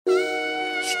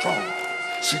strong.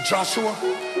 See, Joshua,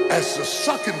 as the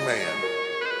second man,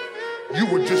 you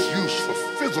were just used for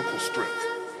physical strength.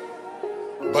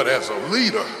 But as a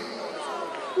leader,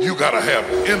 you gotta have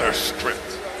inner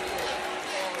strength.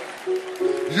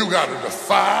 You gotta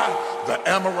defy the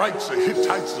Amorites, the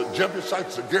Hittites, the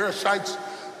Jebusites, the Gershites.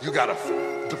 You gotta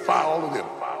defy all of them.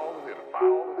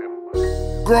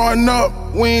 Growing up,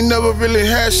 we ain't never really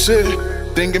had shit.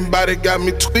 Thinking about it got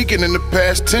me tweaking in the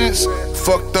past tense.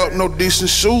 Fucked up, no decent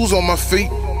shoes on my feet.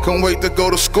 Couldn't wait to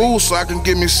go to school so I can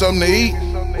get me something to eat.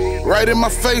 Right in my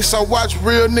face, I watch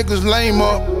real niggas lame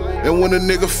up. And when a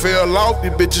nigga fell off,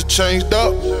 these bitches changed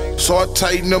up. So I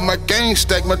tightened up my game,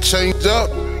 stacked my change up.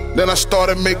 Then I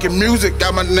started making music,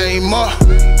 got my name up.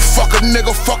 Fuck a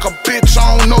nigga, fuck a bitch,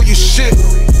 I don't know you shit.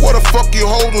 Where the fuck you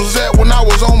hoes was at when I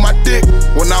was on my dick?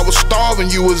 When I was starving,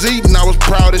 you was eating, I was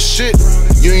proud as shit.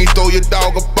 You ain't throw your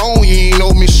dog a bone, you ain't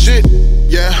owe me shit.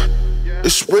 Yeah,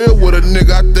 it's real with a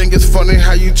nigga. I think it's funny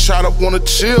how you try to wanna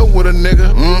chill with a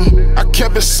nigga. I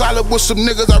kept it solid with some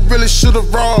niggas I really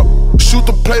should've robbed. Shoot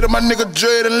the plate of my nigga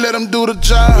Dread and let him do the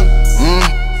job.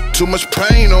 Too much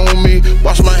pain on me.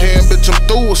 Wash my hand, bitch, I'm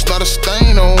through, it's not a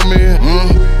stain on me.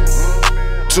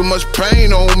 Too much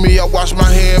pain on me. I wash my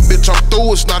hand, bitch, I'm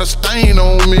through, it's not a stain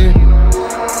on me.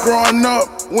 Growing up,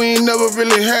 we ain't never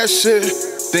really had shit.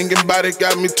 Thinking about it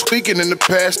got me tweaking in the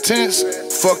past tense.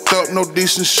 Fucked up, no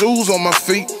decent shoes on my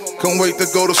feet. Couldn't wait to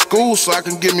go to school so I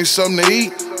can get me something to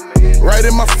eat. Right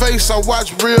in my face, I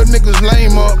watch real niggas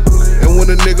lame up. And when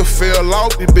a nigga fell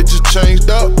off, these bitches changed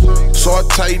up. So I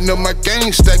tightened up my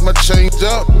game, stacked my change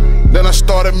up. Then I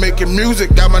started making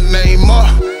music, got my name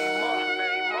up.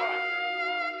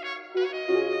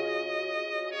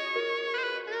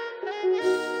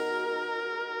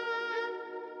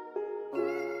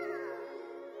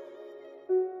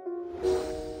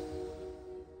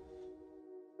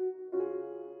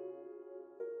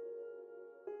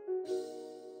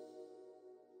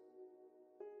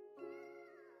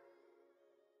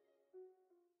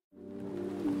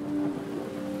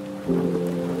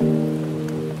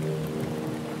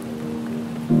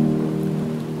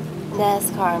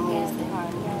 NASCAR music.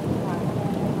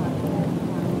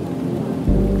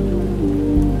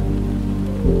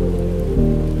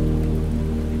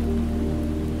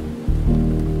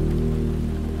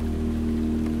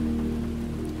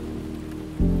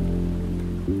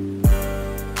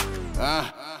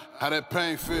 How that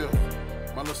pain feel?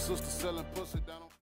 My little sister selling pussy down on